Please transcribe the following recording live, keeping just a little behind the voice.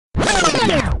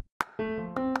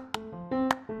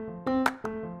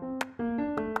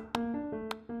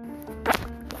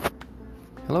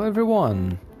Hello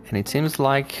everyone, and it seems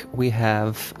like we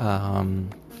have a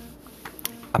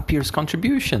peer's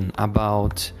contribution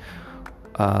about,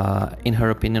 in her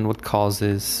opinion, what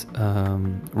causes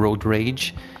road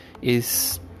rage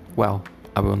is, well,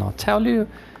 I will not tell you,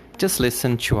 just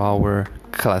listen to our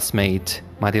classmate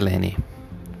Marilene.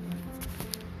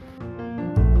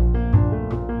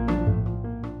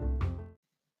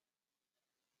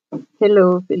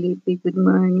 Hello, Felipe. Good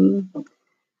morning.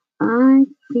 I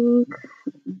think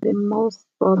the most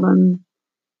problem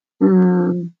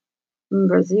in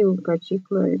Brazil, in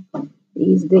particular,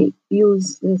 is they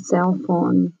use the cell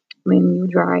phone when you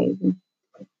drive.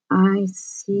 I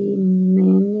see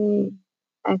many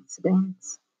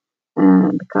accidents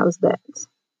because that.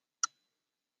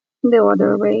 The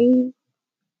other way,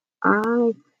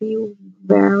 I feel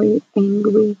very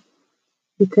angry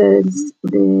because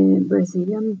the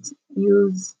Brazilians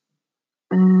use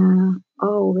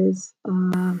always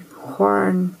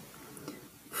horn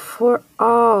for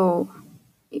all.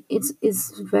 It's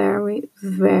very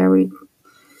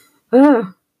uh,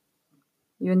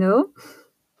 you know.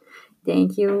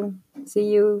 Thank you. See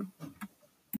you.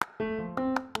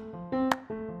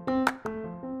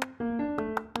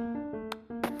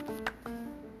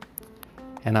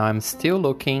 And I'm still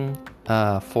looking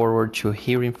forward to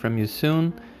hearing from you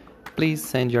soon. Please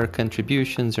send your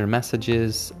contributions, your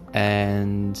messages,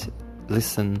 and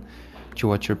listen to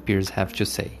what your peers have to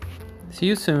say. See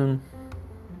you soon.